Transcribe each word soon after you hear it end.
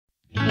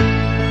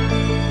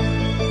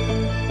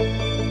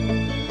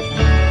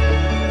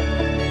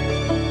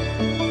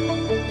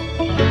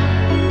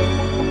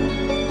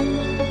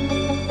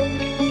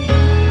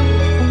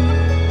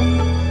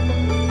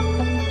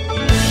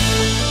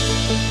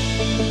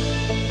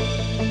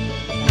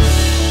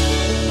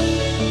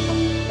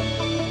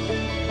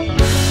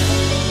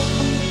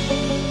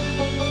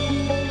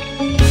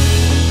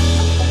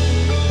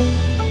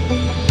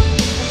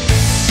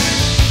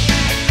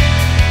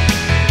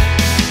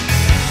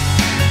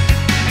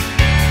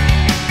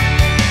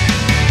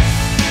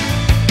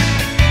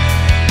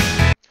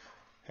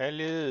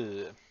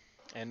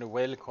and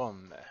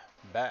welcome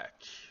back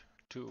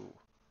to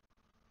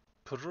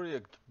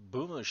Project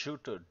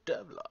Boomershooter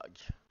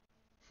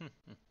devlog.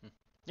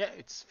 Yeah,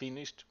 it's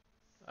finished,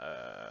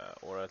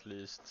 or at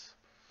least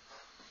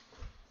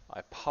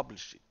I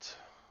published it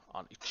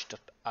on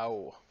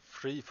itch.io,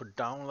 free for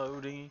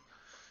downloading.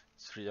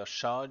 It's free of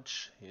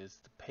charge. Here's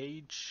the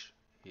page.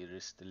 Here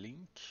is the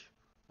link.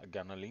 I'm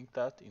gonna link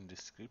that in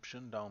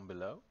description down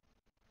below.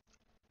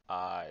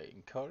 I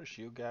encourage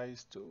you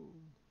guys to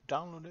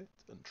download it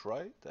and try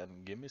it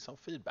and give me some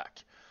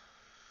feedback.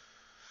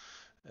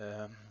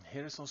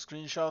 Here are some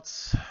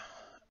screenshots,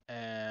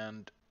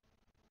 and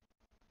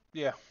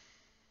yeah,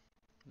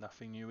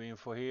 nothing new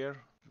info here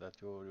that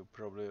you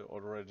probably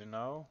already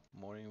know.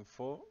 More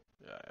info,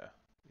 yeah,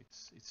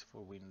 it's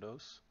for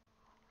Windows.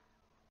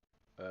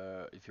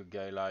 If you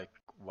guys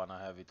wanna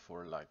have it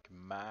for like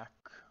Mac,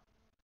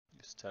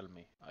 just tell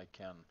me. I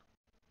can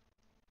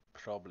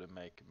probably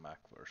make a Mac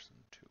version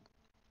too.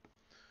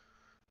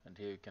 And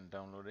here you can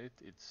download it.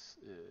 It's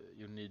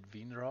you need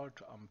WinRAR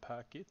to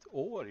unpack it,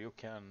 or you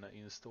can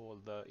install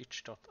the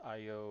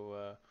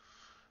itch.io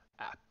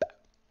app.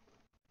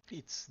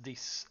 It's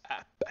this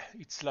app.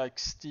 It's like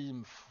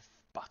Steam,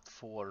 but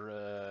for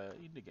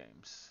indie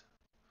games.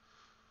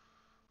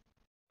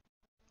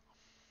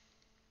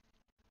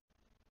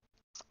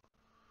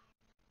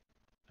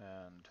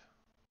 And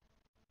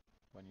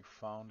when you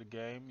found the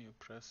game, you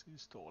press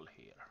install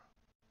here.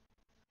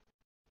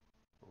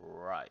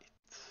 Right.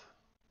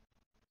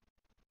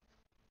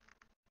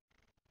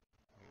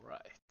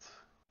 Right.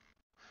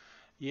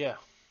 Yeah.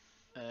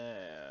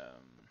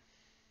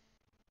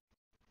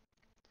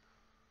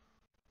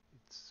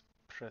 It's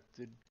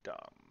pretty done.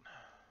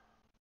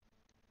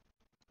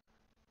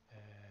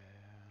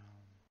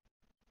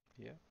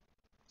 Yeah.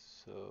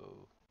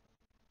 So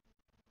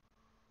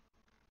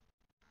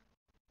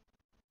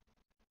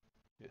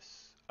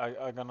yes,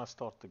 I'm gonna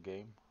start the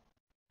game.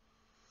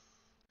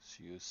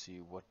 So you see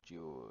what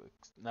you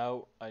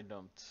now. I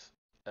don't.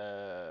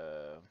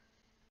 Yeah.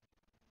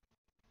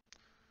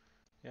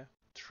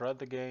 Try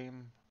the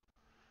game.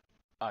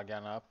 I'm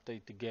gonna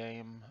update the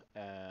game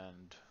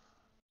and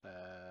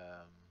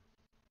um,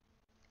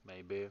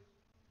 maybe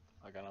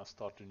I'm gonna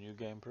start a new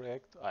game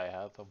project. I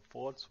have some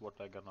thoughts what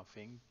I'm gonna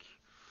think,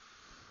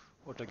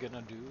 what I'm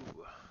gonna do.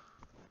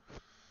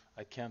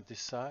 I can't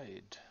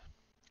decide.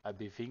 I've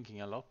been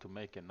thinking a lot to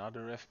make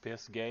another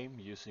FPS game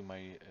using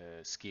my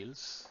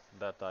skills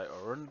that I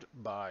earned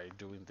by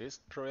doing this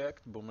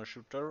project,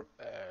 Boomershooter,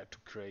 to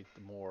create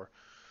a more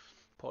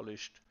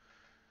polished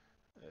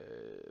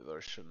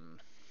version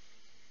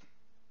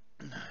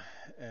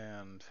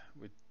and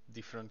with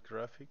different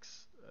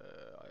graphics.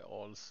 I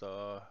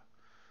also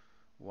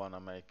wanna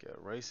make a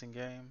racing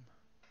game.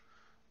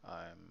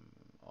 I'm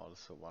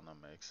also wanna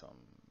make some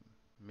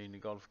mini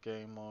golf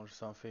game or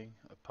something,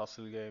 a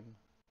puzzle game,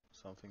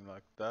 something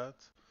like that.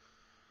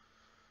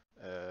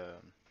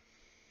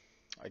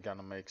 I'm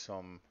gonna make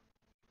some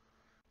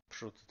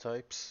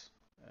prototypes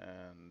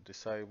and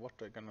decide what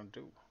I'm gonna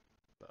do.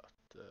 But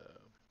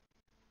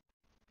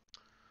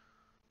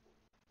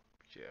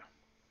yeah,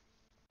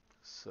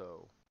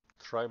 so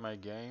try my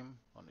game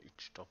on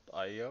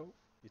itch.io.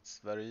 It's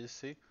very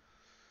easy.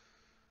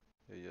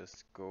 You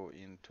just go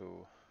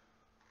into,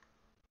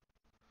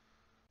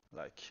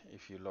 like,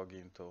 if you log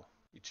into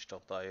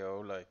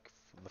itch.io, like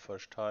for the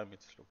first time,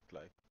 it looked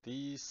like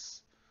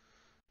this.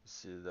 You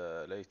see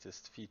the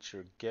latest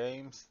featured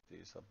games.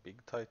 These are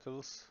big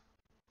titles.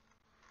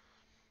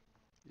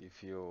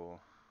 If you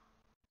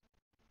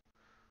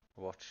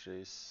watch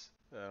this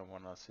and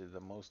wanna see the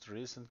most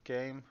recent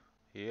game,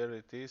 here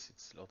it is.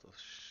 It's a lot of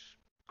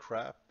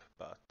crap,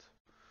 but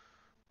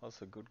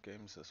also good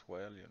games as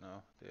well, you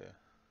know.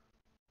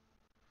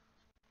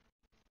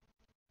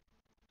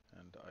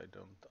 And I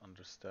don't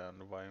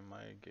understand why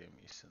my game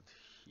isn't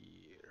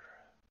here.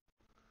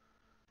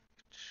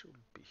 It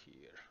should be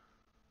here.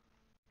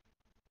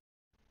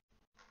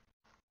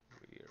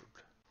 Weird.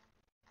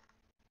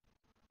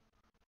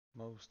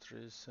 Most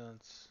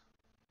recent.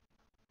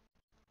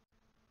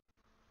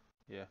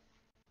 Yeah.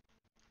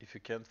 If you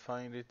can't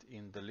find it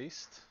in the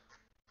list,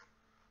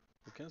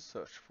 you can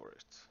search for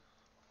it.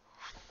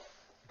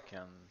 You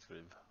can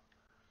skrive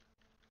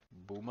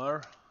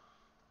Boomer,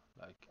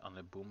 like on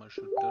a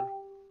Boomershooter.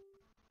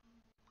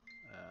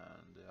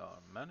 And there are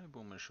many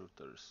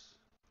Boomershooters.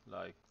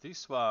 Like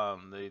this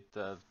one, they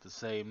have the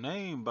same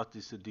name, but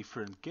it's a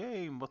different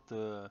game. What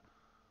the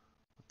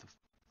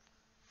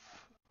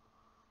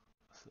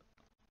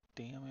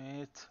damn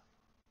it!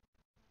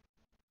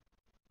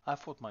 I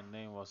thought my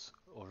name was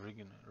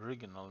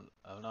original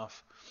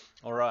enough.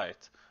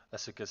 Alright,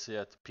 as you can see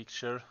at the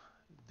picture,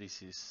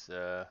 this is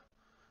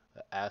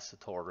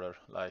asset hoarder.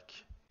 Like,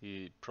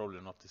 he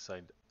probably not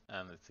designed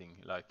anything.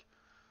 Like,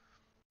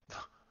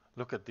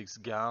 look at this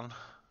gun,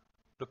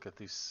 look at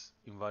this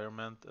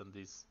environment, and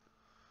this,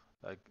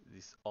 like,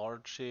 this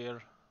arch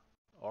here,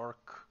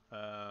 arc,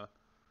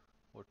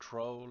 or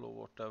troll,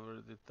 or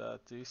whatever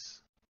that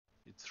is.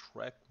 It's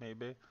Shrek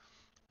maybe,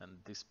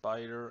 and this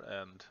spider,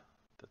 and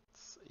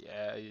that's,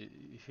 yeah,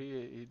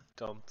 he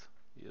don't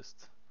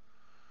just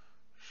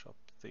shop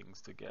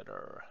things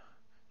together.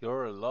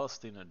 You're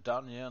lost in a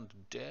dungeon to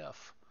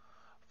death.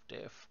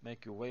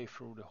 Make your way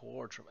through the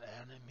hordes of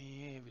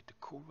enemy with the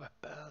cool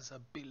weapons,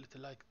 ability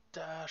like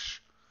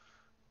dash.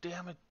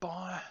 Damn it,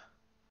 boy!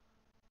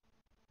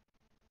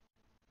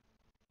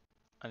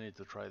 I need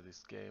to try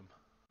this game.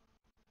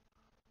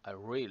 I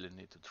really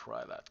need to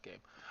try that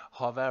game.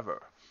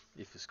 However,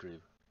 if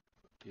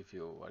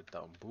you write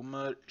down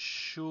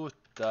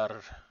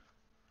Boomershooter,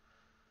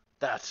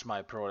 that's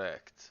my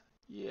product.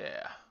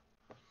 Yeah.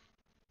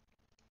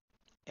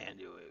 And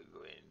you will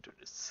go into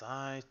the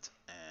site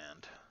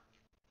and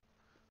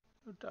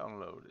you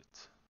download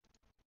it.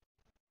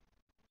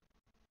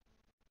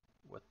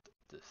 What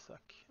the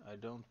fuck? I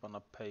don't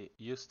wanna pay.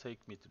 Just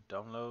take me to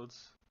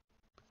downloads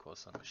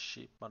because I'm a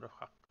cheap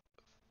motherfucker.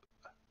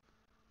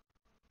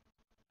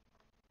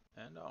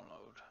 And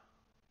download.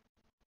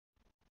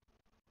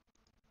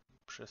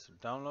 Press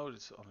download.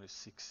 It's only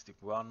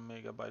 61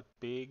 megabyte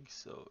big,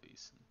 so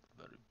isn't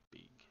very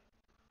big.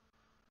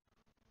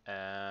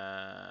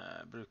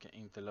 Brukar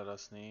inte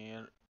laddas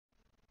ner.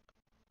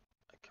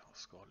 Jag kan ha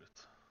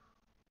skaligt.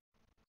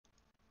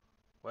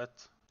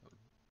 What?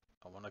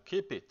 I wanna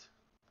keep it.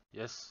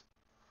 Yes.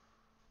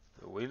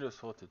 The Windows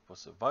thought it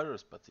was a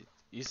virus, but it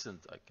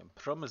isn't. I can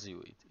promise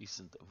you it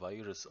isn't a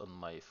virus on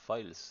my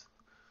files.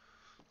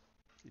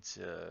 It's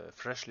a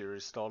freshly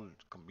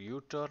installed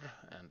computer,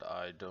 and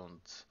I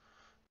don't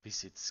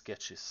visit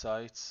sketchy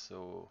sites,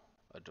 so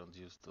I don't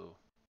used to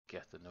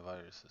get any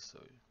viruses. So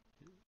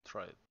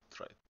try it,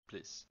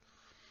 please.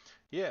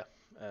 Yeah,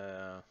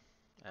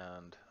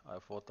 and I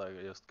thought I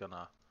just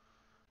gonna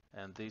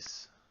end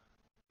this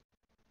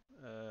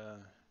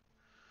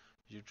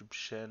YouTube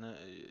channel,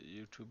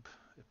 YouTube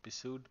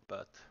episode,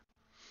 but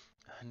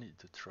I need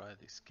to try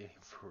this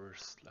game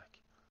first. Like,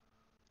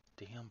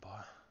 damn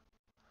boy,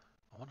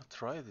 I wanna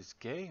try this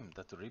game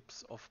that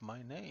rips off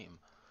my name.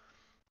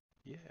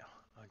 Yeah,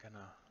 I'm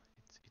gonna.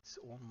 It's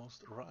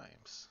almost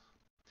rhymes.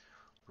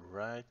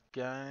 Right,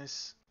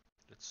 guys,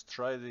 let's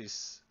try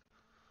this.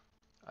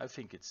 I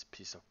think it's a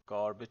piece of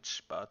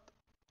garbage, but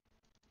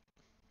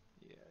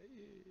yeah.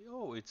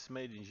 Oh, it's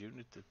made in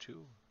Unity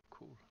too.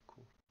 Cool.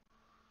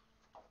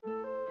 I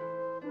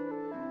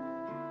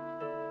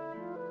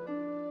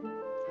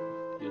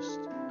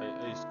just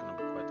gonna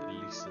be quite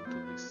listen to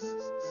this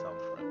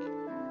soundtrack.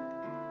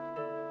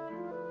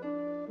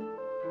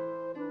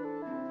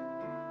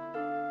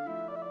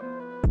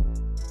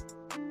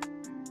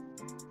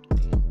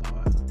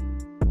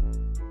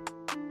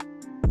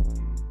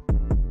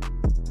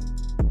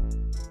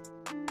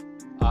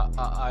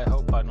 I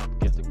hope I not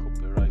get a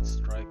copyright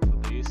strike for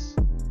this.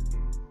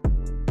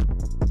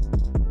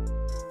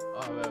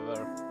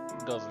 However,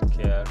 doesn't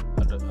care.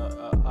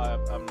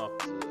 I'm not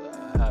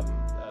have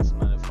as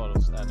many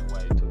follows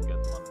anyway to get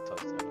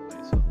monetized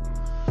anyway. So,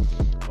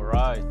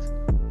 alright,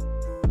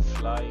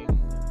 flying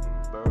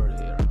bird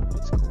here.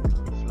 It's cool.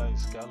 Flying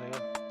skull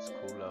here. It's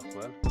cool as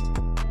well.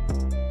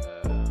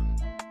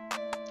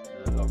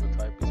 The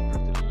logotype is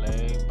pretty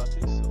lame, but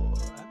it's all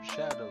have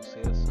shadows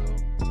here. So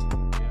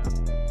yeah.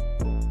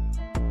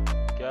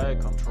 Okay,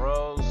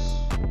 controls.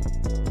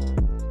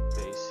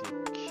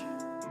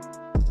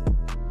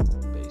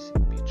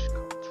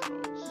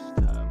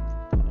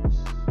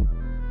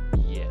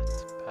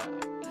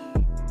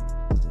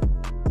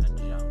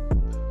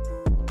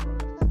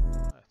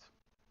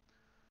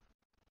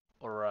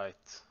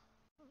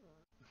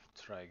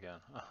 Try again.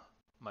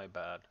 My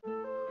bad.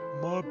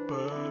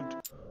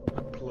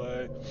 I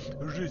play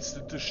Reach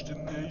the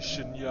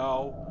Destination,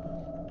 yo.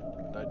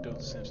 I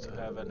don't seem to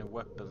have any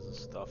weapons and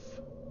stuff.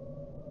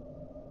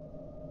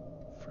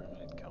 Frame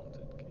rate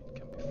counted. It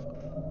can be fun.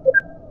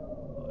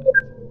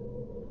 Right.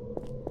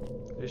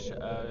 Reach the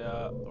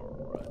area.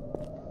 Alright.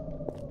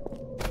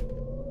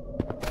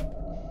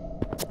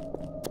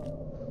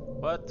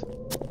 What?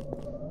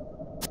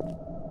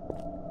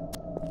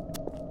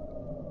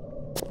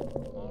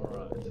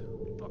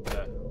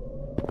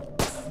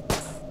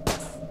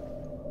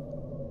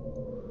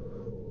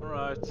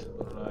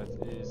 Alright,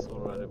 he's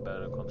already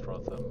better control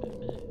than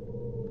me.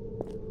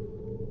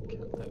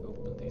 Can't I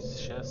open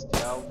this chest?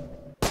 Yeah.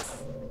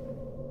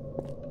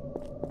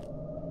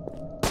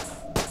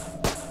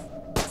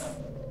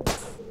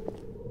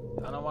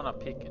 I don't wanna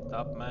pick it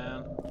up,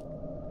 man.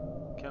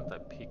 Can't I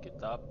pick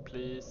it up,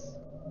 please?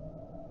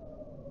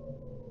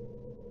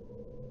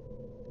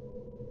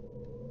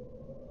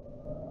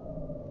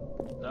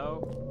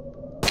 No?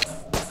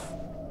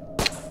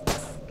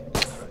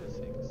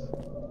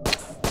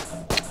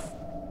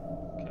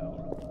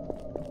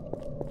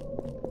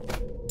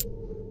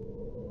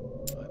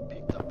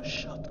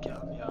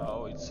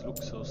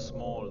 Looks so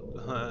small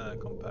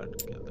compared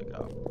to the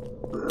gun.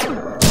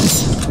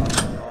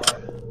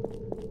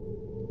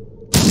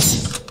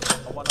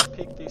 I wanna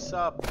pick this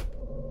up.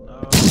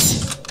 No.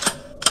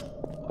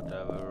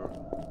 Whatever.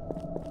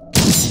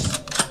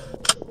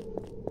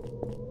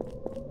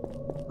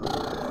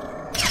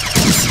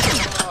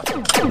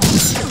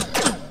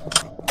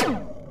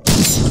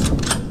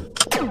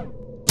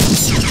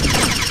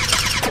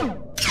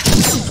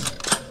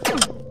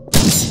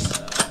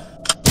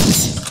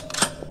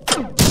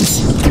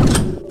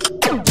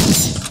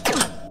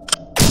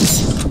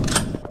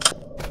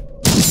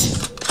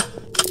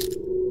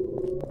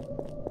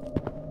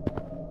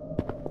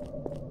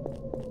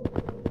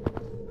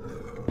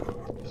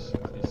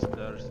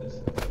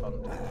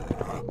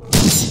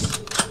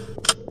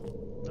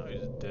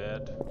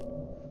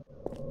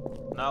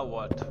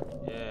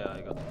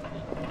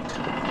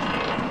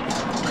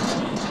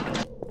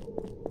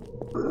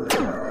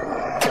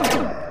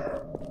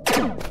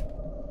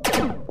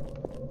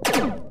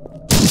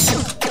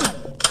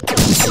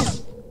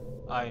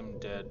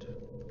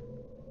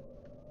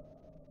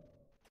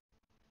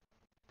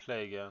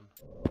 Play again.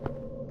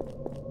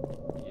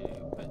 Yeah,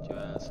 you bet your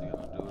ass I'm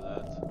gonna do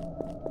that.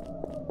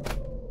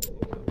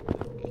 Pick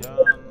up the gun.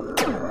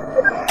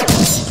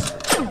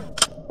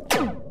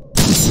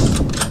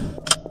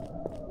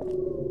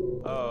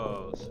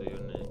 Oh, so you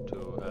need to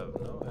have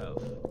no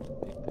health to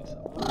pick this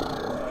up.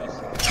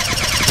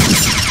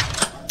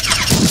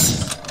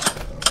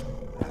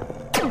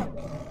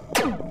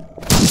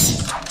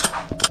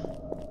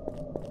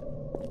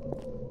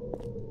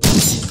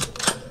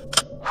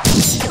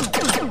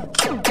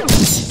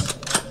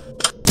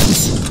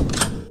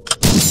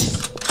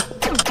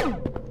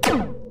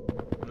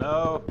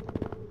 No.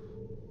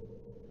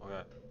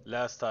 Okay,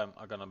 last time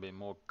I'm gonna be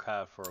more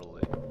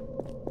carefully.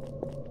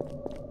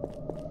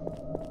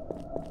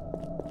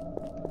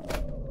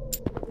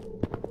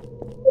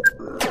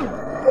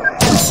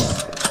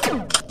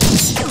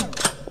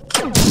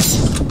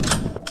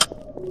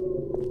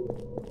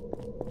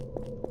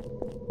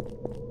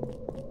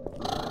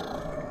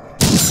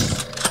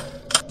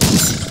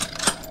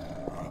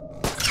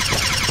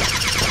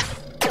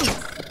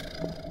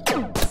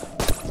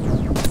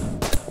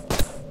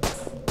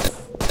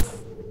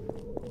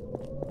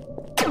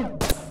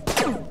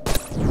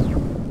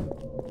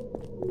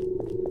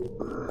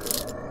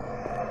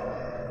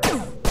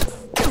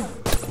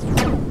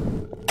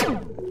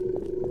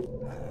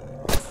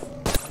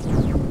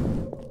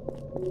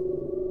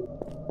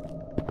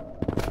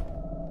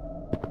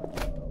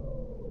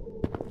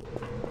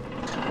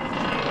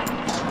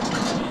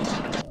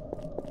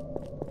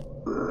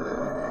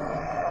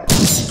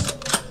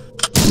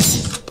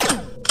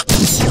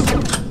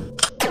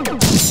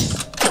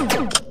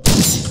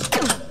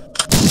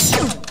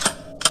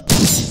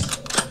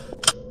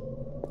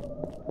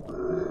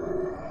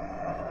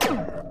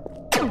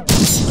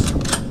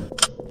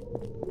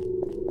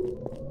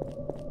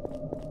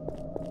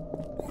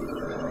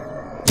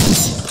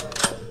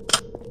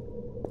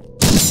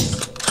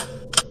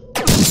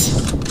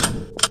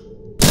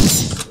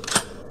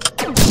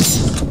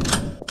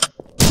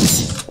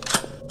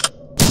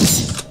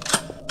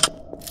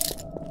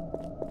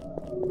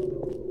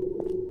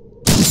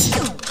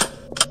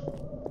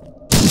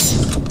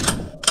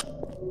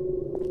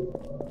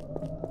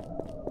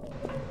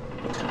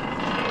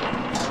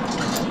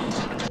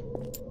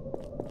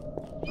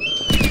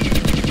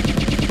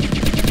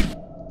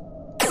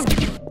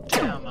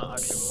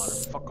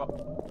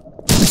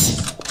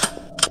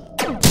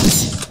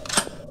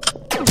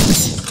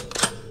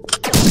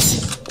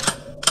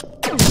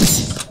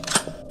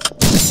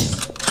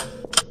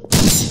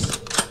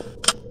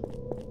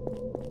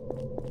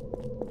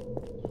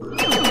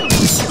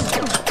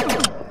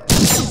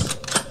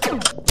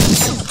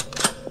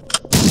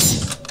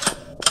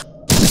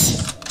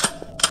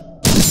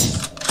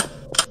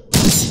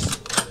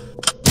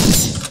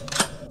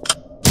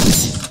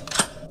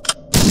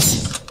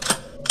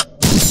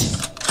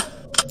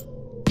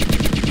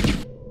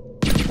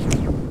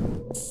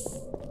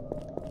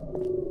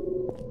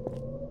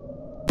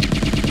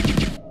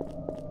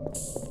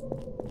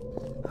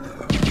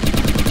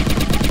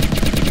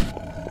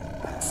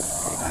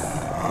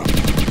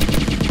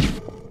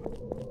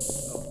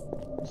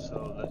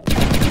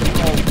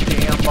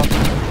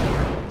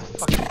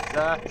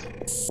 That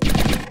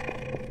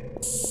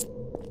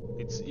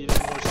it's even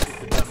more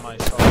stupid than my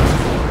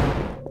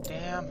shot.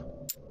 Damn.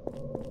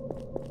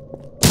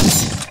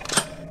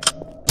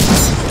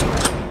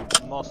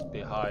 You must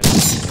be high.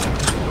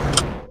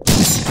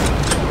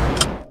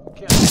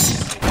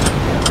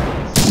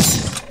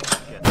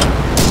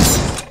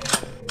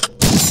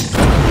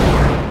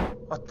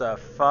 What the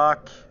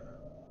fuck?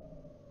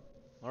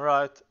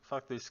 Alright,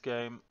 fuck this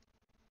game.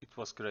 It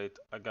was great.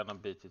 I'm gonna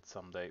beat it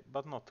someday,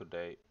 but not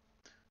today.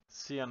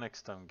 See you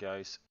next time,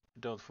 guys.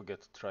 Don't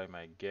forget to try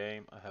my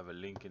game. I have a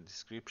link in the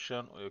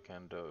description, or you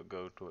can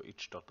go to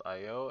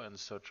itch.io and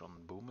search on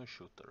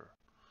Boomershooter.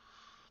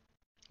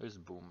 There's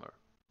Boomer,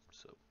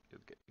 so you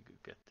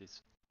get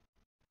this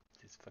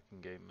fucking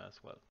game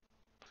as well.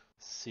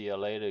 See you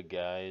later,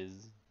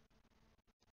 guys.